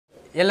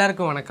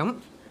எல்லாருக்கும் வணக்கம்.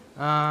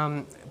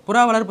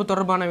 புறா வளர்ப்பு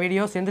தொடர்பான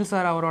வீடியோ செந்தில்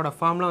சார் அவரோட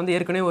ஃபார்மில் வந்து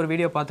ஏற்கனவே ஒரு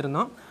வீடியோ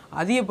பார்த்துருந்தோம்.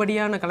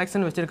 அதிகப்படியான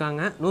கலெக்ஷன்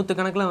வச்சுருக்காங்க. 100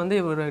 கணக்கில் வந்து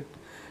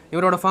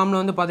இவரோட ஃபார்மில்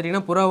வந்து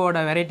பார்த்துட்டிங்கன்னா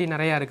புறாவோட வெரைட்டி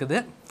நிறையா இருக்குது.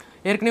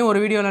 ஏற்கனவே ஒரு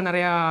வீடியோவில்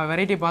நிறையா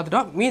வெரைட்டி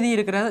பார்த்துட்டோம். மீதி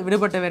இருக்கிற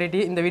விடுபட்ட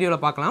வெரைட்டி இந்த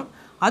வீடியோவில் பார்க்கலாம்.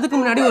 அதுக்கு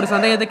முன்னாடி ஒரு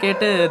சந்தேகத்தை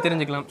கேட்டு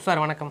தெரிஞ்சுக்கலாம்.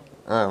 சார் வணக்கம்.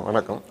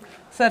 வணக்கம்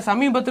சார்.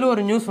 சமீபத்தில்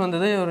ஒரு நியூஸ்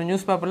வந்தது, ஒரு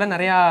நியூஸ் பேப்பரில்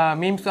நிறையா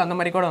மீம்ஸ் அந்த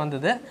மாதிரி கூட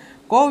வந்தது.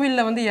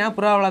 கோவிலில் வந்து ஏன்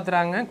புறா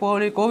வளர்த்துறாங்க,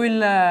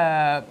 கோவிலில்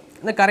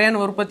இந்த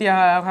கரையான் உற்பத்தி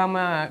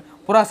ஆகாமல்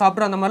புறா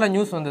சாப்பிட்ற அந்த மாதிரிலாம்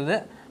நியூஸ் வந்தது.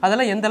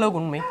 அதெல்லாம் எந்த அளவுக்கு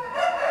உண்மை?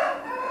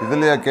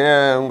 இதுலையே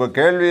உங்கள்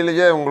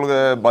கேள்வியிலேயே உங்களுக்கு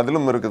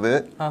பதிலும் இருக்குது.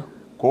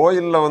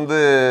 கோயிலில் வந்து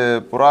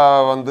புறா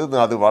வந்து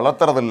அது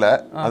வளர்த்துறதில்ல,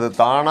 அது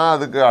தானாக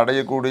அதுக்கு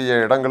அடையக்கூடிய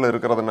இடங்கள்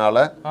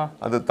இருக்கிறதுனால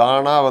அது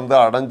தானாக வந்து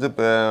அடைஞ்சு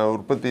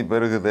உற்பத்தி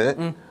பெருகுது.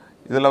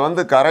 இதில்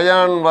வந்து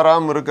கரையான்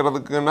வராமல்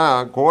இருக்கிறதுக்குன்னா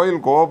கோயில்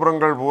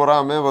கோபுரங்கள்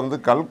பூராமே வந்து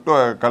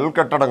கல்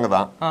கட்டடங்க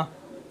தான்,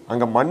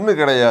 அங்கே மண்ணு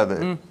கிடையாது.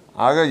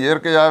 ஆக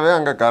இயற்கையாகவே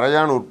அங்கே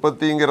கரையான்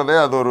உற்பத்திங்கிறதே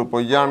அது ஒரு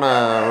பொய்யான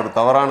ஒரு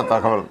தவறான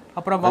தகவல்.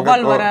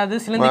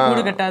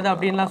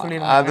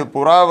 அது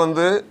புறா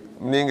வந்து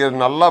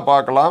நீங்கள் நல்லா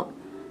பார்க்கலாம்.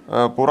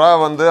 புறா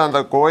வந்து அந்த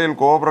கோயில்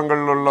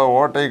கோபுரங்களில் உள்ள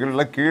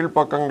ஓட்டைகளில்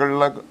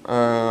கீழ்ப்பக்கங்களில்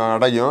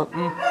அடையும்.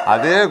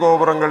 அதே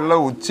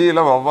கோபுரங்களில்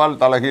உச்சியில் வவ்வால்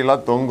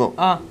தலைகீழாக தொங்கும்.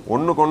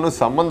 ஒன்றுக்கு ஒன்று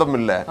சம்பந்தம்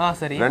இல்லை.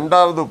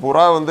 ரெண்டாவது,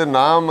 புறா வந்து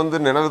நான் வந்து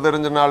நினைவு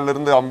தெரிஞ்ச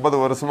நாள்லேருந்து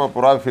 50 வருஷமாக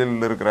புறா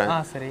ஃபீல்டில் இருக்கிறேன்.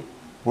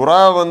 புறா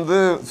வந்து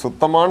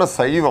சுத்தமான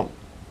சைவம்.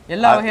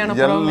 எல்லா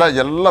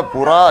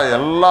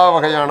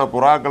வகையான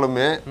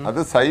புறாக்களுமே அது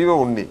சைவ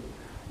உண்ணி.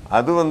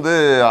 அது வந்து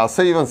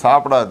அசைவம்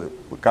சாப்பிடாது.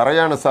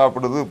 கரையான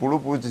சாப்பிடுது, புழு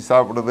பூச்சி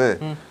சாப்பிடுது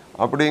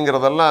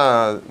அப்படிங்கிறதெல்லாம்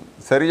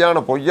சரியான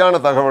பொய்யான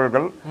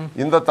தகவல்கள்.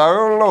 இந்த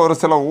தகவல்களை ஒரு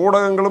சில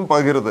ஊடகங்களும்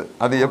பகிருது.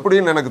 அது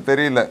எப்படின்னு எனக்கு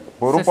தெரியல.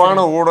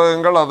 பொறுப்பான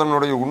ஊடகங்கள்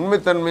அதனுடைய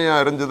உண்மைத்தன்மையை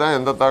அறிஞ்சுதான்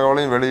எந்த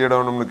தகவலையும்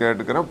வெளியிடணும்னு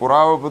கேட்டுக்கிறேன்.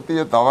 புறாவை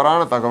பற்றிய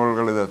தவறான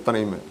தகவல்கள் இது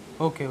எத்தனையுமே.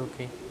 ஓகே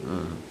ஓகே,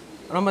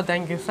 ரொம்ப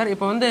தேங்க்யூ சார்.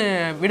 இப்போ வந்து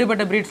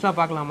விடுபட்ட ப்ரீட்ஸ்லாம்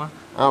பார்க்கலாமா?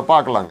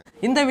 பார்க்கலாங்க.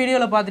 இந்த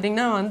வீடியோவில்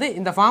பார்த்துட்டிங்கன்னா வந்து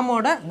இந்த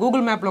ஃபார்மோட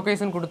கூகுள் மேப்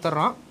லொக்கேஷன்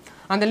கொடுத்துட்றோம்.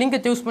 அந்த லிங்கை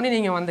சூஸ் பண்ணி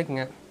நீங்கள்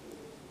வந்துக்குங்க.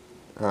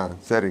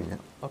 சரிங்க.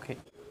 ஓகே.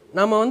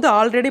 நம்ம வந்து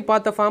ஆல்ரெடி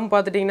பார்த்த ஃபார்ம்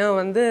பார்த்துட்டிங்கன்னா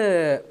வந்து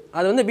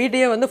அது வந்து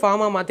வீட்டையே வந்து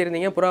ஃபார்மாக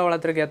மாற்றிருந்தீங்க புறா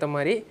வளர்த்துறதுக்கு ஏற்ற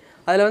மாதிரி.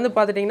 அதில் வந்து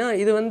பார்த்துட்டிங்கன்னா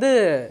இது வந்து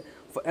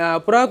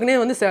புறாவுக்குனே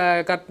வந்து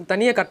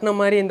தனியாக கட்டின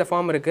மாதிரி இந்த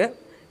ஃபார்ம் இருக்குது.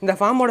 இந்த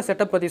ஃபார்மோட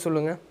செட்டப் பற்றி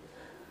சொல்லுங்கள்.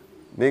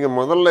 நீங்கள்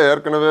முதல்ல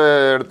ஏற்கனவே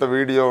எடுத்த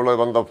வீடியோவில்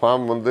வந்த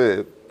ஃபார்ம் வந்து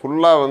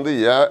ஃபுல்லாக வந்து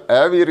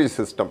ஏவியரி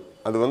சிஸ்டம்.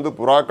 அது வந்து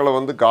புறாக்களை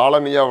வந்து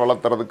காலனியாக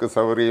வளர்த்துறதுக்கு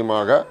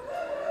சௌகரியமாக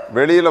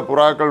வெளியில்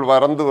புறாக்கள்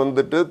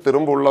வந்துட்டு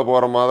திரும்ப உள்ளே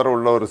போகிற மாதிரி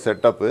உள்ள ஒரு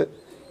செட்டப்பு.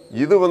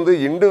 இது வந்து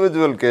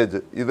இண்டிவிஜுவல் கேஜ்.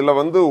 இதில்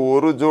வந்து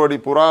ஒரு ஜோடி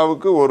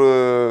புறாவுக்கு ஒரு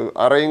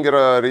அறைங்கிற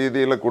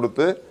ரீதியில்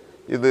கொடுத்து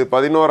இது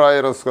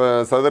 11,000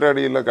 சதுர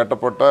அடியில்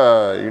கட்டப்பட்ட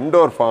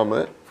இண்டோர்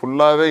ஃபார்மு.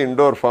 ஃபுல்லாகவே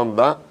இண்டோர் ஃபார்ம்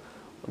தான்.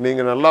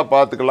 நீங்கள் நல்லா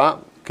பார்த்துக்கலாம்.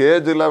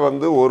 கேஜில்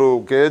வந்து ஒரு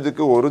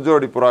கேஜுக்கு ஒரு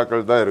ஜோடி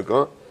புறாக்கள் தான்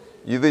இருக்கும்.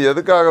 இது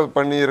எதுக்காக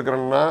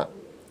பண்ணியிருக்கிறேன்னா,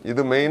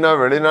 இது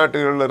மெயினாக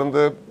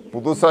வெளிநாட்டுகளிலிருந்து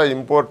புதுசாக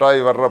இம்போர்ட்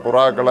ஆகி வர்ற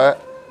புறாக்களை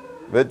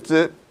வச்சு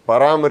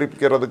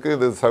பராமரிக்கிறதுக்கு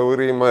இது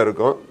சௌகரியமாக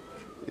இருக்கும்.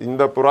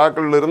 இந்த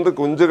புறாக்கள்லேருந்து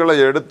குஞ்சுகளை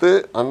எடுத்து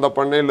அந்த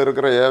பண்ணையில்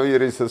இருக்கிற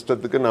ஏவியரி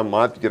சிஸ்டத்துக்கு நான்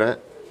மாற்றிக்கிறேன்.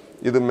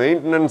 இது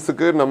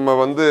மெயின்டெனன்ஸுக்கு நம்ம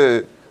வந்து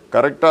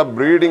கரெக்டாக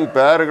ப்ரீடிங்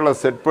பேர்களை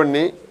செட்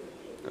பண்ணி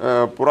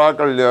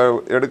புறாக்கள்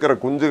எடுக்கிற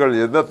குஞ்சுகள்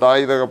எந்த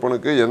தாய்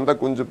தகப்பனுக்கு எந்த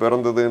குஞ்சு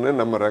பிறந்ததுன்னு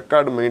நம்ம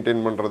ரெக்கார்டு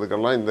மெயின்டைன்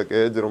பண்ணுறதுக்கெல்லாம் இந்த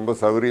கேஜ் ரொம்ப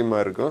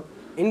சௌகரியமாக இருக்கும்.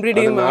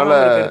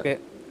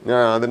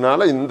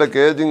 அதனால இந்த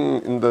கேஜிங்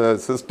இந்த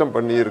சிஸ்டம்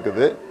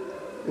பண்ணியிருக்குது.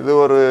 இது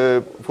ஒரு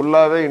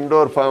ஃபுல்லாகவே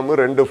இண்டோர் ஃபார்மு.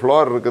 2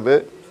 ஃப்ளோர் இருக்குது.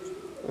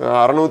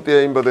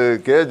 650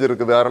 கேஜ்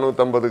இருக்குது.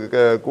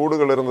 650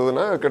 கூடுகள்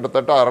இருந்ததுன்னா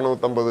கிட்டத்தட்ட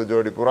 650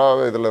 ஜோடி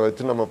புறாவை இதில்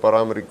வச்சு நம்ம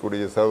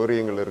பராமரிக்கக்கூடிய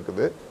சௌகரியங்கள்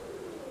இருக்குது.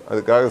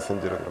 அதுக்காக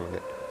செஞ்சுருக்கிறோங்க.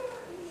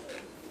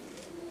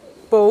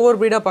 இப்போ ஒவ்வொரு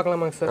ப்ரீடாக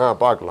பார்க்கலாமாங்க சார்?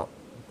 பார்க்கலாம்.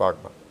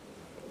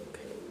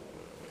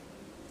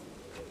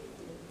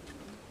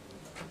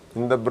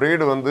 இந்த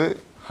ப்ரீடு வந்து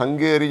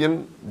ஹங்கேரியன்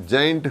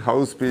ஜெயிண்ட்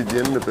ஹவுஸ்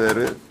பீஜியன்னு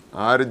பேர்.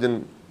 ஆரிஜின்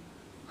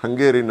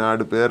ஹங்கேரி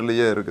நாடு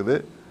பேர்லேயே இருக்குது.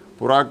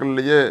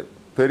 புறாக்கள்லேயே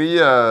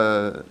பெரிய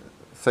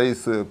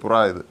சைஸு புறா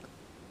இது.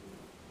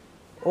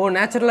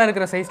 நேச்சுரலாக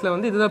இருக்கிற சைஸில்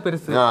வந்து இதுதான்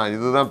பெருசு.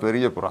 இதுதான்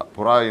பெரிய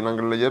புறா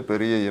இனங்கள்லேயே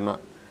பெரிய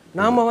இனம்.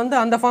 நாம் வந்து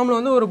அந்த ஃபார்மில்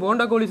வந்து ஒரு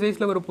போண்டா கோழி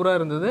சைஸில் ஒரு புறா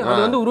இருந்தது. அது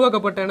வந்து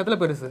உருவாக்கப்பட்ட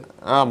இனத்தில் பெருசு.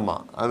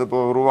 ஆமாம், அது இப்போ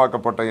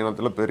உருவாக்கப்பட்ட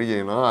இனத்தில் பெரிய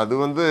இனம். அது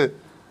வந்து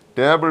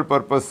டேபிள்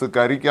பர்பஸ்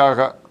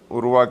கறிக்காக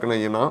உருவாக்கின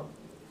இனம்.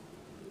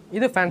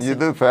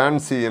 இது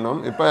ஃபேன்சி இனம்.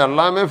 இப்போ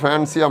எல்லாமே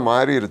ஃபேன்சியாக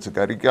மாறிடுச்சு.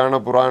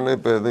 கறிக்கான புறான்னு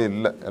இப்போ எதுவும்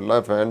இல்லை,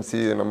 எல்லாம் ஃபேன்சி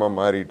இனமாக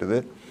மாறிட்டுது.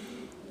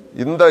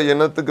 இந்த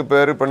இனத்துக்கு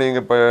பேர் இப்போ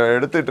நீங்கள் இப்போ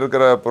எடுத்துகிட்டு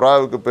இருக்கிற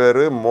புறாவுக்கு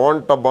பேர்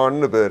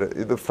மோண்டபான்னு பேர்.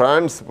 இது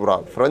ஃப்ரான்ஸ் புறா,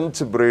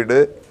 ஃப்ரெஞ்சு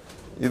ப்ரீடு.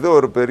 இது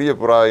ஒரு பெரிய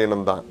புறா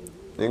இனம்தான்.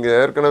 நீங்கள்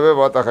ஏற்கனவே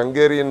பார்த்த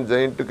ஹங்கேரியன்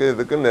ஜெயிண்ட்டுக்கு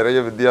இதுக்கு நிறைய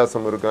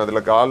வித்தியாசம் இருக்கும்.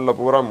 அதில் காலில்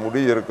பூரா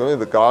முடி இருக்கும்.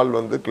 இது கால்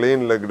வந்து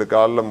க்ளீன் லெக்டு,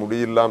 காலில் முடி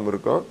இல்லாமல்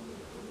இருக்கும்.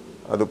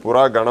 அது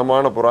புறா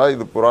கனமான புறா.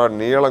 இது புறா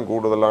நீளம்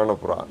கூடுதலான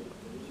புறா.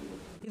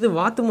 இது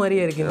வாத்து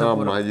மாதிரியே இருக்கு.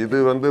 ஆமாம், இது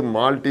வந்து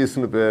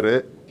மால்டீஸ்னு பேர்.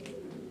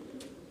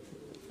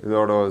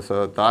 இதோட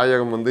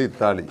தாயகம் வந்து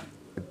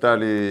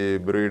இத்தாலி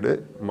பிரீடு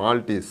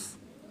மால்டீஸ்.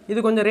 இது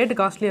கொஞ்சம் ரேட்டு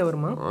காஸ்ட்லியாக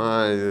வருமா?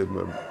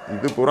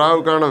 இது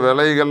புறாவுக்கான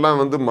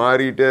விலைகள்லாம் வந்து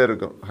மாறிட்டே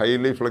இருக்கும்.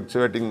 Highly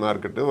fluctuating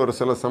market. ஒரு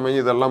சில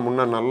சமயம் இதெல்லாம்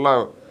முன்னே நல்லா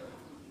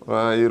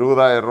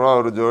 20,000 ரூபா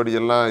ஒரு ஜோடி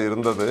எல்லாம்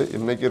இருந்தது.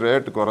 இன்றைக்கி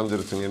ரேட்டு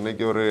குறைஞ்சிருச்சுங்க.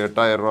 இன்றைக்கி ஒரு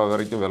 8,000 ரூபா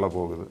வரைக்கும் விலை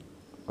போகுது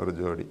ஒரு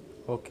ஜோடி.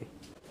 ஓகே.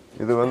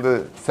 இது வந்து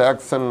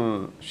சாக்சன்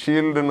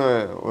ஷீல்டுன்னு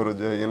ஒரு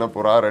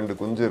இனப்புறா. 2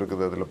 குஞ்சு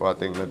இருக்குது. அதில்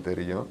பார்த்தீங்கன்னா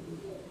தெரியும்.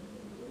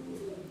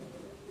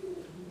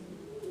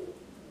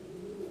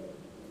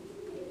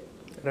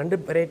 ரெண்டு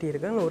வெரைட்டி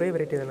இருக்கா, ஒரே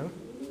வெரைட்டி தானே?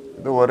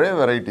 இது ஒரே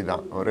வெரைட்டி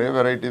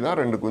தான்.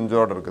 2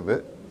 குஞ்சோடு இருக்குது.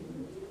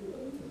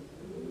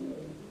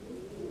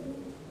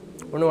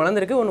 ஒன்று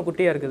வளர்ந்துருக்கு, ஒன்று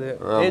குட்டியாக இருக்குது.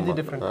 ஏஜ்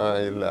டிஃப்ரெண்ட்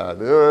இல்லை,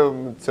 அது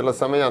சில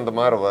சமயம் அந்த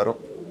மாதிரி வரும்,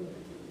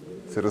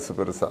 சிறுசு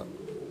பெருசாக.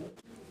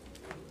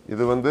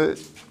 இது வந்து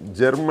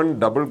ஜெர்மன்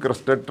டபுள்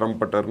கிரஸ்டட்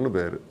ட்ரம்பட்டர்னு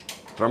பேர்.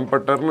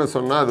 ட்ரம்பட்டர்னு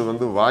சொன்னால் அது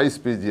வந்து வாய்ஸ்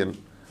பீஜியன்.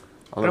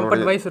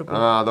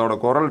 அதோட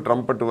குரல்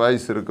ட்ரம்பட்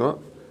வாய்ஸ் இருக்கும்.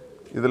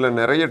 இதில்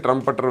நிறைய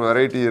ட்ரம்பட்டர்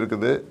வெரைட்டி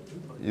இருக்குது.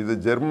 இது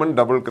ஜெர்மன்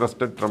டபுள்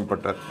கிரஸ்டட்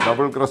ட்ரம்பட்டர்.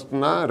 டபுள்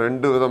கிரஸ்ட்னா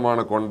 2 விதமான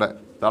கொண்டை.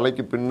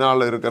 தலைக்கு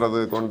பின்னால் இருக்கிறது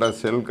கொண்ட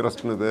செல்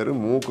கிரஸ்ட்னு பேர்,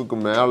 மூக்குக்கு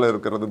மேலே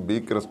இருக்கிறது பி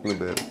கிரஸ்ட்னு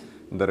பேர்.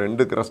 இந்த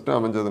 2 கிரஸ்ட்டும்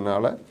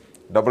அமைஞ்சதுனால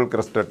டபுள்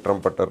கிரஸ்டட்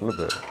ட்ரம்பட்டர்னு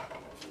பேர்.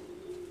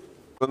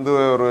 இது வந்து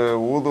ஒரு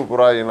ஊது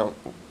புறா இனம்.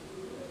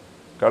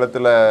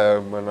 கழுத்தில்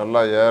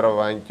நல்லா ஏற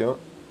வாங்கிக்கும்.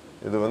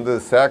 இது வந்து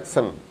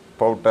சாக்சன்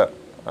பவுட்டர்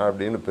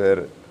அப்படின்னு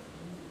பேர்.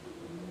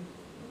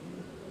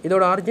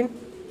 இதோட ஆரிஜின்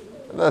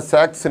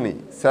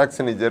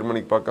சாக்சனி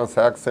ஜெர்மனிக்கு பக்கம்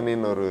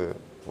சாக்சனின்னு ஒரு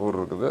ஊர்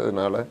இருக்குது.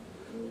 அதனால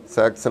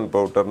சாக்சன்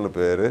பவுட்டர்னு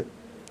பேர்.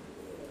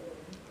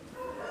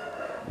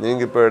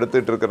 நீங்கள் இப்போ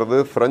எடுத்துகிட்டு இருக்கிறது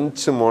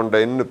ஃப்ரெஞ்சு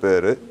மோண்டைன்னு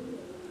பேர்.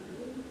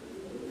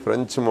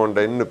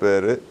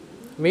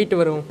 வெயிட்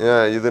வரும்.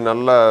 இது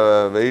நல்ல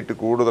வெயிட்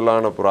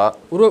கூடுதலான புறா.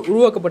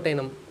 உருவாக்கப்பட்ட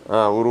இனம்.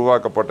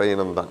 உருவாக்கப்பட்ட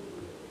இனம் தான்.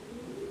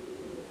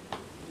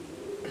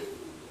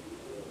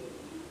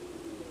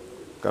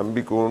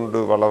 கம்பி கூண்டு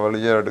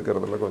வழியாக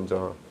எடுக்கிறதுல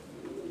கொஞ்சம்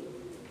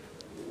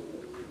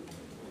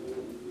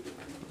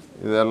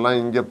இதெல்லாம்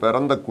இங்கே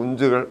பிறந்த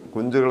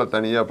குஞ்சுகளை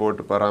தனியாக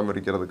போட்டு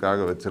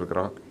பராமரிக்கிறதுக்காக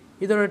வச்சுருக்குறோம்.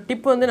 இதோட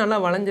டிப் வந்து நல்லா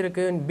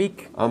வளைஞ்சிருக்கு.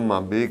 பீக்.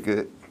 ஆமாம், பீக்கு.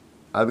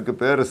 அதுக்கு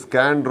பேர்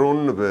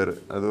ஸ்கேண்ட்ரூன்னு பேர்.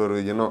 அது ஒரு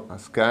இனம்.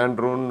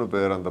 ஸ்கேண்ட்ரூன்னு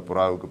பேர் அந்த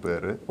புறாவுக்கு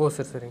பேர். ஓ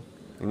சரி சரி.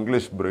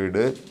 English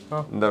breed.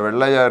 இந்த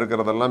வெள்ளையாக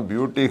இருக்கிறதெல்லாம்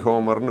பியூட்டி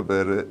ஹோமர்னு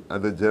பேர்.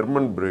 அது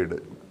ஜெர்மன் ப்ரீடு.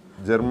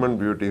 ஜெர்மன்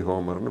பியூட்டி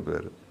ஹோமர்னு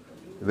பேர்.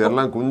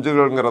 இதெல்லாம்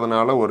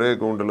குஞ்சுகள்ங்கிறதுனால ஒரே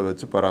கூண்டில்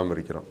வச்சு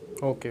பராமரிக்கிறோம்.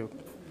 Okay okay.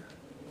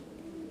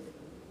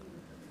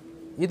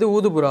 இது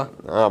ஊதுபுறா.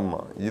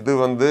 ஆமாம், இது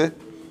வந்து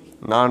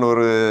நான்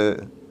ஒரு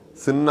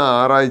சின்ன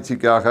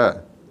ஆராய்ச்சிக்காக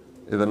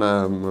இதை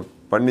நான்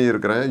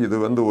பண்ணியிருக்கிறேன். இது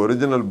வந்து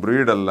ஒரிஜினல்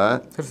ப்ரீட் அல்ல.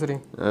 சரி சரி.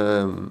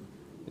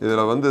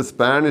 இதில் வந்து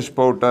ஸ்பானிஷ்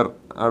பவுட்டர்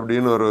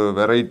அப்படின்னு ஒரு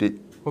வெரைட்டி.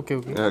 Okay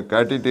okay.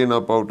 கேட்டிடினா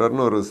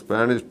பவுட்டர்னு ஒரு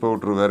ஸ்பானிஷ்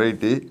பவுட்ரு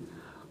வெரைட்டி.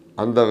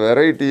 அந்த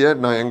வெரைட்டியை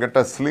நான்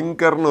எங்கிட்ட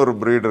ஸ்லிங்கர்னு ஒரு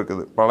ப்ரீடு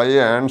இருக்குது, பழைய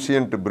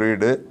ஆன்ஷியன்ட்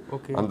ப்ரீடு.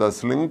 அந்த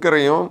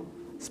ஸ்லிங்கரையும்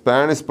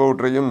ஸ்பானிஷ்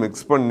பவுட்டரையும்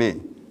மிக்ஸ் பண்ணி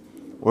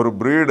ஒரு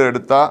ப்ரீடு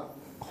எடுத்தால்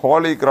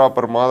ஹோலி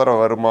கிராப்பர் மாதிரி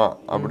வருமா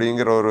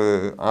அப்படிங்கிற ஒரு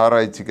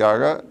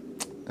ஆராய்ச்சிக்காக,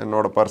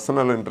 என்னோட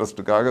பர்சனல்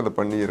இன்ட்ரெஸ்ட்டுக்காக இதை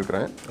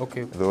பண்ணியிருக்கிறேன். ஓகே.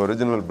 இது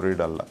ஒரிஜினல்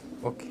ப்ரீட் அல்ல.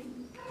 ஓகே.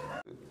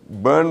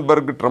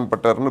 பேர்ன்பர்க்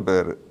ட்ரம்பட்டர்னு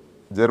பேர்.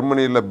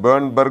 ஜெர்மனியில்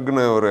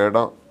பேர்ன்பர்க்னு ஒரு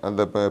இடம்.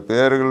 அந்த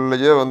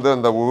பேர்கள்லையே வந்து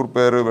அந்த ஊர்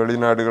பேர்,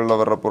 வெளிநாடுகளில்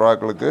வர்ற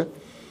புறாக்களுக்கு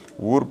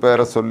ஊர்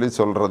பேரை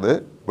சொல்கிறது.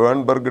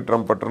 பேர்ன்பர்க்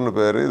ட்ரம்பட்டர்னு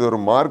பேர். இது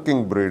ஒரு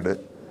மார்க்கிங் ப்ரீடு.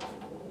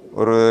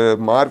 ஒரு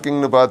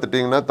மார்க்கிங்னு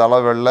பார்த்துட்டிங்கன்னா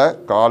தலை வெள்ளை,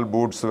 கால்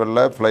பூட்ஸ்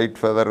வெள்ளை, ஃப்ளைட்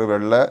ஃபெதர்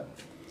வெள்ளை,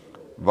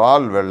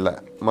 வால் வெள்ளை,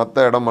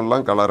 மற்ற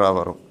இடமெல்லாம் கலராக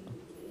வரும்.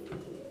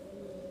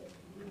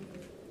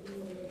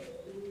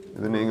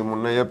 இது நீங்கள்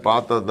முன்னையே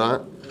பார்த்தது தான்.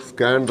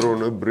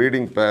 ஸ்கேண்ட்ரூனு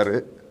ப்ரீடிங் பேரு.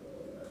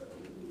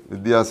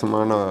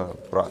 வித்தியாசமான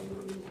புறா.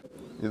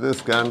 இது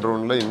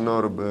ஸ்கேண்ட்ரூனில்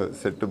இன்னொரு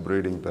செட்டு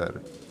ப்ரீடிங் பேர்.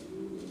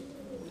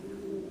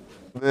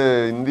 இது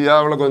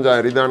இந்தியாவில் கொஞ்சம்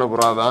அரிதான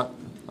புறா தான்,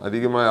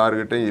 அதிகமாக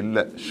யாருக்கிட்டையும்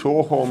இல்லை. ஷோ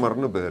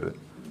ஹோமர்னு பேர்.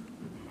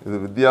 இது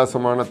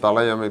வித்தியாசமான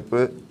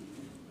தலையமைப்பு.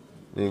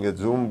 நீங்கள்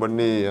ஜூம்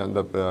பண்ணி அந்த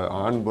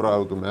ஆண்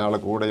புறாவுக்கு மேலே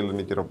கூடையில்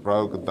நிற்கிற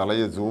புறாவுக்கு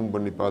தலையை ஜூம்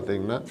பண்ணி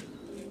பார்த்தீங்கன்னா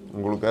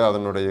உங்களுக்கு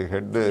அதனுடைய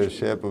ஹெட்டு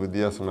ஷேப்பு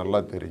வித்தியாசம் நல்லா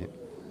தெரியும்.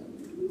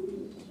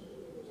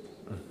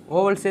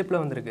 ஓவல்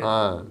ஷேப்பில் வந்திருக்கு.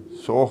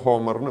 ஷோ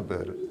ஹோமர்னு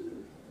பேர்.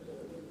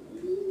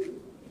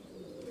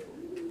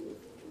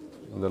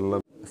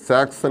 இதெல்லாம்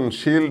சாக்சன்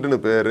ஷீல்டுன்னு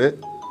பேர்.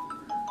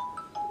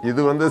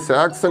 இது வந்து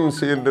Saxon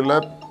ஷீல்டில்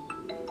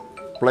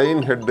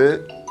plain head,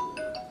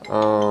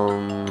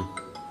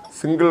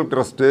 single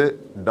crest,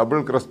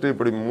 double crest,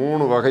 இப்படி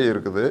 3 வகை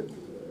இருக்குது.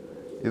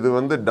 இது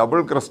வந்து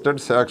டபுள்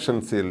கிரஸ்டட்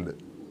சாக்சன் ஷீல்டு.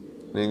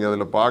 நீங்கள்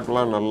அதில்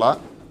பார்க்கலாம், நல்லா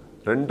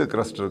 2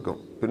 கிரஸ்ட் இருக்கும்.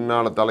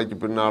 பின்னால் தலைக்கு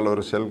பின்னால்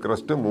ஒரு ஷெல்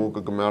கிரஸ்ட்டு,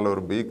 மூக்குக்கு மேலே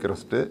ஒரு B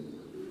crest.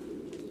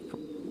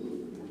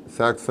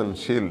 Saxon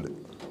shield.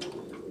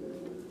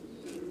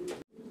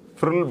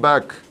 Frill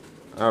back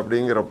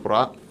அப்படிங்கிற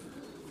புறா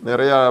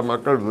நிறையா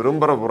மக்கள்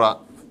விரும்புகிற புறா.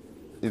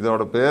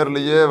 இதோட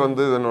பேர்லேயே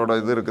வந்து இதனோட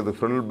இது இருக்குது,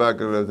 ஃப்ரில்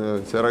பேக்,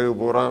 சிறகு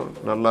பூரா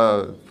நல்லா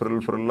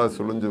ஃப்ரில்லாக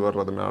சுழிஞ்சு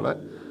வர்றதுனால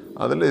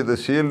அதில் இது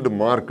ஷீல்டு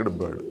மார்க்டு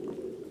பேர்டு.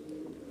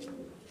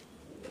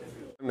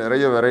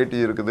 நிறைய வெரைட்டி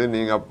இருக்குது.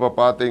 நீங்கள் அப்போ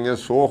பார்த்தீங்க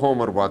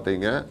ஷோ-ஹோமர்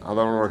பார்த்தீங்க,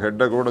 அதனோட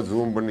ஹெட்டை கூட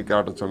ஜூம் பண்ணி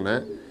காட்ட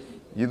சொன்னேன்.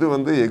 இது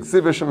வந்து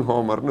எக்ஸிபிஷன்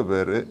ஹோமர்னு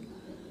பேர்.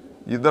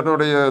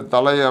 இதனுடைய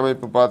தலை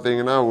அமைப்பு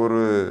பார்த்தீங்கன்னா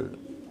ஒரு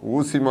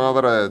ஊசி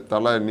மாதிரி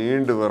தலை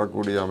நீண்டு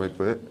வரக்கூடிய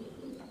அமைப்பு.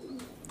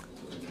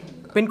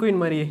 பென்குயின்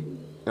மாதிரியே.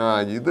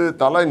 இது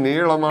தலை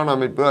நீளமான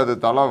அமைப்பு, அது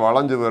தலை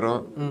வளைஞ்சு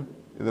வரும்.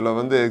 இதில்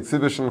வந்து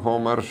exhibition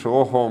Homer, show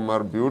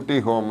Homer, beauty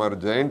Homer,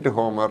 giant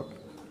Homer,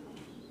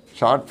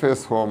 short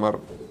face Homer,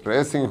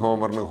 racing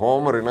ஹோமர்னு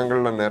Homer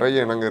இனங்களில்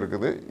நிறைய இனங்கள்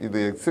இருக்குது. இது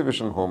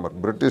எக்ஸிபிஷன் ஹோமர்,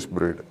 பிரிட்டிஷ்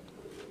பிரீடு.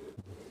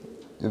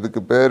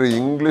 இதுக்கு பேர்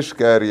இங்கிலீஷ்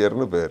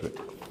கேரியர்னு பேர்.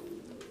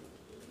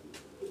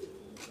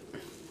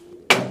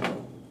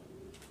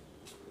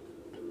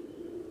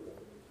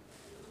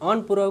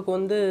 ஆண் புறாவுக்கு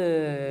வந்து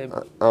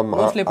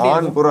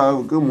ஆண்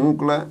புறாவுக்கு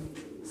மூக்கில்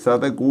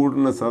சதை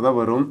கூடின சதை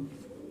வரும்.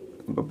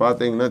 இப்போ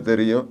பார்த்தீங்கன்னா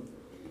தெரியும்,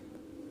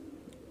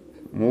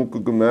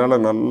 மூக்குக்கு மேலே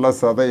நல்லா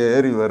சதை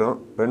ஏறி வரும்.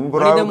 பெண்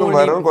புறாவுக்கும்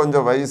வரும்,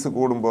 கொஞ்சம் வயசு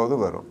கூடும்போது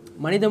வரும்.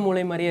 மனித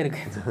மூளை மாதிரியே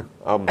இருக்கு.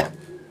 ஆமாம்.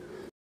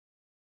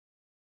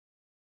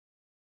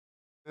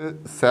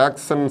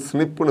 சாக்சன்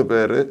ஸ்னிப்னு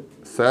பேர்,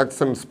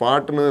 சாக்சன்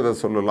ஸ்பாட்னு இதை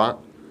சொல்லலாம்.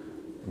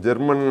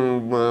 ஜெர்மன்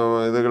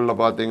இதுகளில்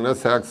பார்த்தீங்கன்னா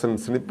சாக்சன்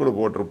ஸ்னிப்னு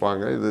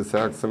போட்டிருப்பாங்க, இது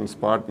சாக்சன்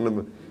ஸ்பாட்னு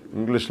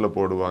இங்கிலீஷில்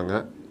போடுவாங்க.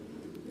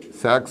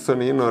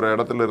 சாக்சனின்னு ஒரு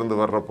இடத்துல இருந்து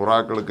வர்ற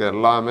புறாக்களுக்கு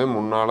எல்லாமே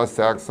முன்னால்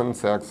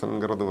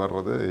சாக்சன்ங்கிறது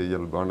வர்றது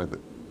இயல்பானது.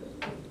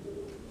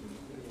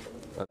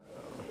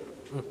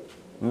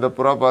 இந்த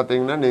புறா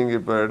பார்த்தீங்கன்னா நீங்கள்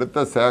இப்போ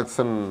எடுத்த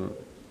சாக்சன்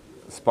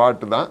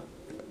ஸ்பாட்டு தான்,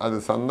 அது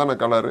சந்தன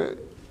கலரு,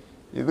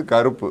 இது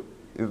கருப்பு.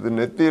 இது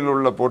நெத்தியில்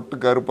உள்ள பொட்டு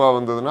கருப்பாக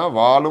வந்ததுன்னா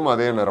வாலும்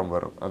அதே நிறம்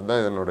வரும்.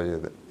 அதுதான் இதனுடைய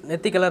இது.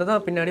 நெத்தி கலர்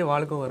தான் பின்னாடி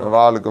வாலுக்கும்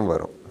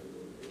வரும்.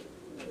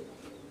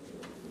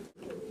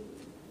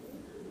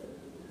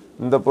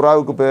 இந்த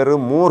புறாவுக்கு பேர்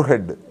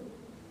மூர்ஹெட்.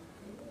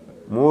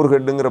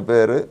 மூர்ஹெட்டுங்கிற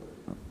பேர்.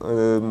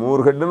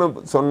 மூர்ஹெட்டுன்னு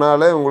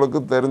சொன்னாலே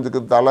உங்களுக்கு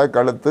தெரிஞ்சுக்கு, தலை,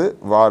 கழுத்து,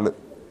 வால்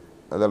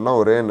அதெல்லாம்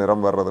ஒரே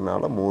நிறம்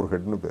வர்றதுனால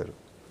மூர்ஹெட்னு பேர்.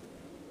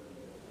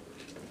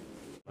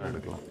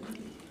 எடுக்கலாம்.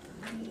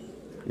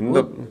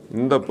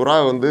 இந்த புறா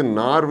வந்து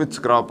நார்விச்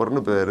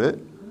கிராப்பர்னு பேர்.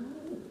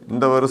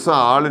 இந்த வருஷம்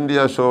ஆல்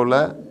இண்டியா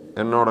ஷோவில்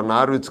என்னோட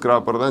நார்விச்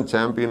கிராப்பர் தான்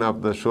champion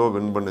of the show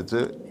win பண்ணுச்சு.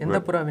 எந்த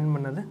புறா வின்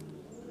பண்ணது?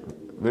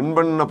 வின்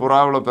பண்ண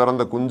புறாவில்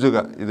பிறந்த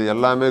குஞ்சுகள், இது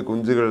எல்லாமே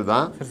குஞ்சுகள்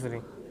தான்.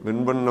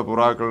 வின் பண்ண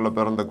புறாக்களில்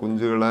பிறந்த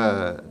குஞ்சுகளை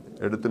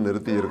எடுத்து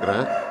நிறுத்தி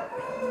இருக்கிறேன்.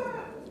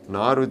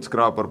 நார்விச்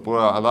கிராப்பர்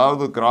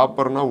அதாவது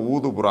கிராப்பர்னா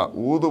ஊது புறா.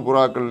 ஊது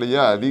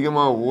புறாக்கள்லேயே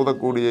அதிகமாக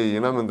ஊதக்கூடிய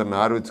இனம் இந்த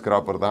நார்விச்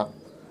கிராப்பர் தான்.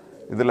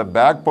 இதில்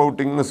பேக்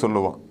பவுட்டிங்னு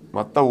சொல்லுவோம்.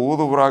 மற்ற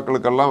ஊது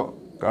புறாக்களுக்கெல்லாம்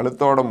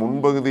கழுத்தோட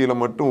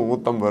முன்பகுதியில் மட்டும்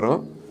ஊத்தம்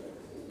வரும்,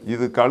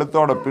 இது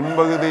கழுத்தோட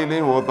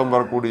பின்பகுதியிலையும் ஊத்தம்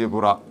வரக்கூடிய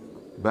புறா,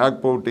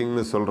 பேக்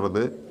பவுட்டிங்னு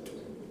சொல்கிறது.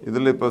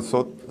 இதில் இப்போ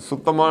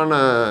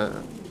சுத்தமான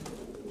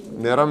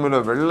நிறமில்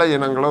வெள்ளை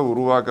இனங்களை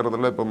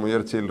உருவாக்குறதுல இப்போ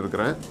முயற்சியில்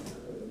இருக்கிறேன்.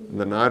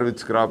 இந்த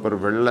நார்விச் கிராப்பர்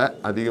வெள்ளை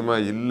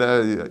அதிகமாக இல்லை,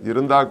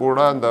 இருந்தால் கூட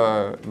அந்த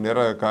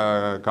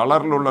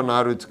கலரில் உள்ள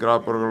நார்விச்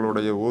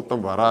கிராப்பர்களுடைய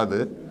ஊத்தம் வராது.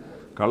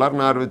 கலர்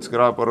நார்விச்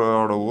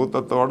கிராப்பரோட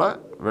ஊத்தத்தோட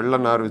வெள்ளை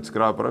நார்விச்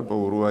கிராப்பரை இப்போ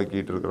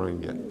உருவாக்கிட்டு இருக்கிறோம்.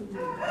 இங்கே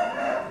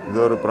இது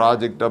ஒரு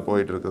ப்ராஜெக்டாக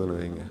போயிட்டு இருக்குதுன்னு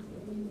வைங்க.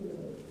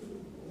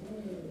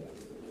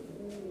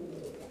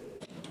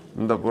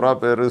 இந்த புறா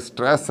பேர்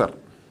ஸ்ட்ரேசர்,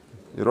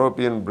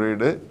 யூரோப்பியன்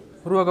பிரீடு,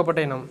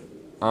 உருவாக்கப்பட்ட இனம்.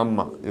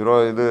 ஆமாம்,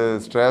 இது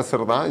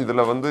ஸ்ட்ரேசர் தான்.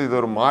 இதில் வந்து இது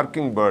ஒரு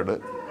மார்க்கிங் பேர்டு.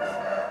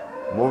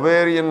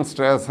 மொவேரியன்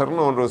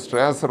ஸ்ட்ரேசர்னு ஒரு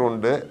ஸ்ட்ரேசர்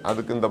உண்டு,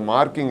 அதுக்கு இந்த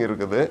மார்க்கிங்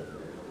இருக்குது.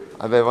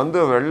 அதை வந்து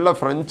வெள்ளை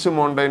ஃப்ரெஞ்சு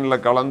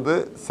மவுண்டைனில் கலந்து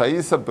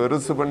சைஸை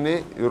பெருசு பண்ணி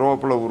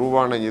யூரோப்பில்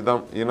உருவான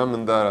இனம்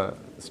இந்த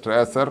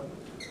ஸ்ட்ரேசர்.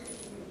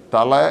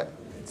 தலை,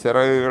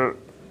 சிறகுகள்,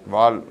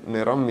 வால்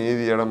நிறம்,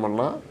 மீதி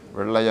இடமெல்லாம்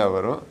வெள்ளையாக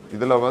வரும்.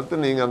 இதில் வந்து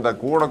நீங்கள் அந்த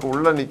கூடைக்கு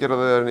உள்ளே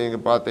நிற்கிறத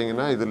நீங்கள்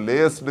பார்த்தீங்கன்னா இது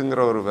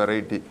லேஸ்டுங்கிற ஒரு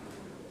வெரைட்டி,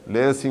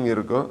 லேசிங்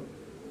இருக்கும்.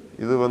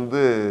 இது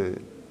வந்து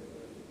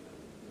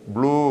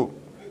ப்ளூ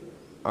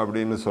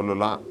அப்படின்னு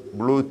சொல்லலாம்,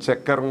 ப்ளூ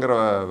செக்கருங்கிற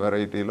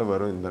வெரைட்டியில்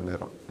வரும் இந்த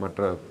நிறம்.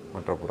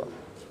 மற்ற புறா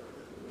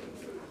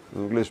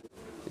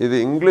இது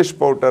இங்கிலீஷ்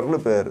பவுட்டர்னு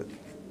பேர்.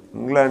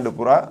 இங்கிலாந்து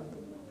புறா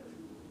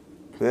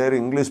பேர்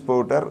இங்கிலீஷ்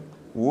பவுட்டர்.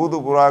 ஊது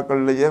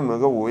புறாக்கள்லேயே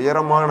மிக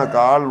உயரமான,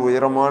 கால்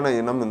உயரமான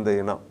இனம் இந்த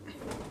இனம்.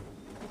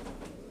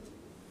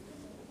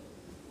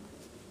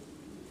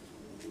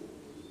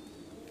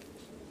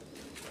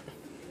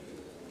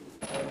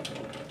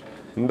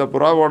 இந்த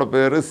புறாவோட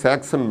பேர்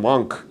சாக்சன்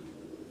மாங்க்.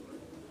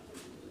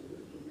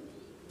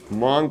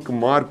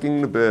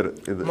 மார்க்கிங்னு பேர்.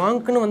 இது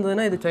மாங்க்னு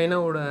வந்ததுன்னா இது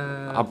சைனாவோட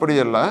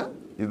அப்படியல்ல,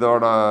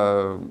 இதோட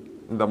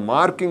இந்த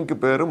மார்க்கிங்க்கு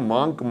பேர்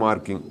மாங்க்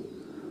மார்க்கிங்.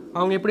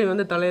 அவங்க எப்படி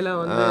வந்து தலையில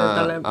வந்து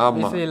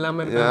ஆமாம்,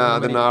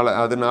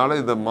 அதனால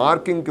இந்த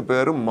மார்க்கிங்க்கு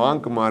பேர்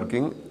மாங்க்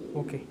மார்க்கிங்.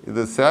 ஓகே,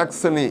 இது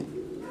சாக்சனி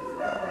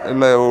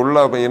இல்லை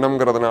உள்ள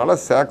இனம்ங்கிறதுனால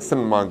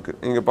சாக்சன் மாங்க்.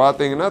 இங்கே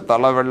பார்த்தீங்கன்னா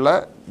தலை வெள்ளை,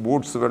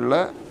 பூட்ஸ்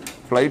வெள்ளை,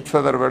 ஃப்ளைட்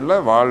ஃபெதர் வெள்ளை,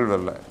 வால்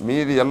வெள்ளை,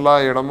 மீதி எல்லா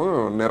இடமும்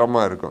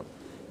நிறமாக இருக்கும்.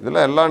 இதில்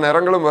எல்லா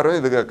நிறங்களும் வரும்.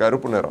 இதுக்கு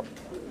கருப்பு நிறம்.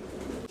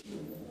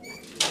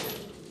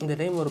 இந்த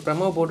டைம் ஒரு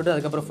ப்ரமோ போட்டுட்டு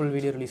அதுக்கப்புறம் ஃபுல்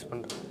வீடியோ ரிலீஸ்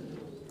பண்ணுறேன்.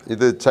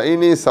 இது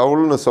சைனீஸ்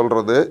அவுல்னு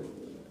சொல்கிறது.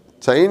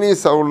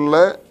 Chinese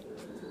அவுலில்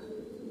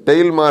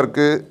tail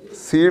mark,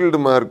 sealed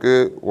mark,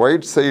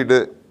 white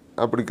side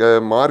அப்படி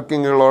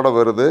மார்க்கிங்களோடு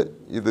வருது.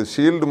 இது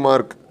ஷீல்டு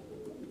மார்க்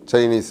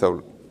சைனீஸ்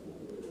அவுல்.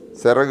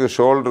 சிறகு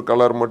ஷோல்டர்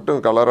கலர் மட்டும்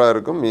கலராக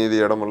இருக்கும், மீதி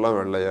இடமெல்லாம்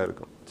வெள்ளையாக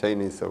இருக்கும்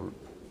சைனீஸ் அவுல்.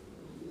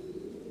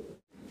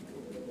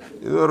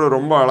 இது ஒரு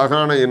ரொம்ப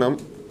அழகான இனம்.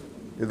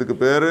 இதுக்கு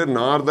பேர்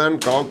நார்தர்ன்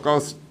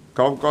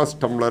கவுகாஸ்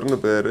டம்ளர்னு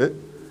பேர்.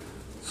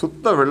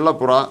 சுத்த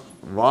வெள்ளைப்புறா,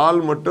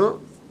 வால் மட்டும்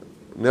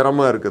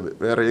நிறமாக இருக்குது,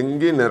 வேறு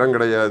எங்கேயும் நிறம்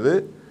கிடையாது.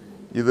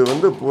 இது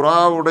வந்து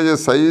புறாவுடைய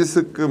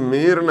சைஸுக்கு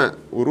மீறின,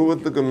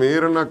 உருவத்துக்கு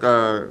மீறின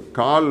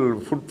கால்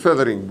ஃபுட்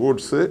ஃபெதரிங்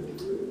பூட்ஸு.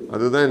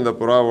 அதுதான் இந்த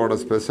புறாவோட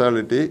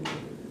ஸ்பெஷாலிட்டி.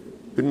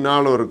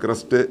 பின்னால் ஒரு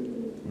க்ரஸ்ட்டு,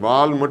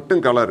 வால் மட்டும்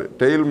கலரு,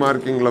 டெயில்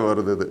மார்க்கிங்கில்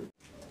வருது. இது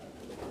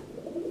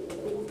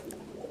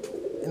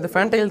இந்த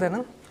ஃபேன்டைல் தானே?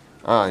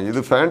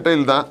 இது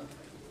ஃபேன்டைல் தான்.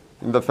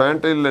 இந்த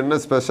ஃபேன்டைலில் என்ன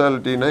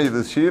ஸ்பெஷாலிட்டினா, இது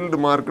ஷீல்டு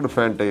மார்க்டு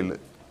ஃபேன்டைலு.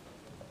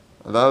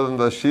 அதாவது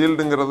இந்த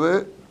ஷீல்டுங்கிறது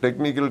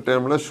டெக்னிக்கல்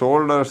டைமில்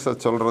ஷோல்டர்ஸை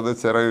சொல்கிறது,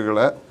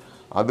 சிறகுகளை.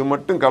 அது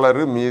மட்டும்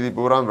கலரு, மீதி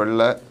பூரா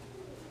வெள்ளை.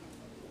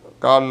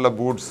 காலில்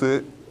பூட்ஸு,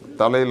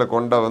 தலையில்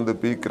கொண்ட வந்து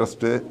பீக்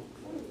க்ரஸ்ட்டு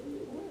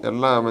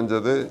எல்லாம்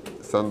அமைஞ்சது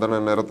சந்தன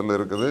நிறத்தில்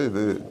இருக்குது.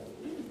 இது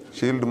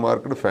ஷீல்டு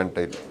மார்க்டு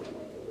ஃபேன்டைல்.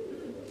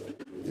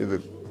 இது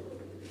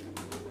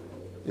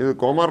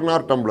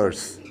கொமர்னார்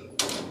டம்ளர்ஸ்.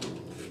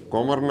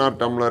 கொமர்னார்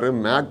டம்ளரு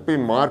மேக்பி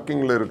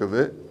மார்க்கிங்கில்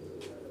இருக்குது.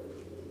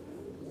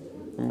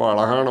 ரொம்ப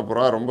அழகான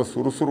புறா, ரொம்ப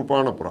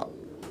சுறுசுறுப்பான புறா.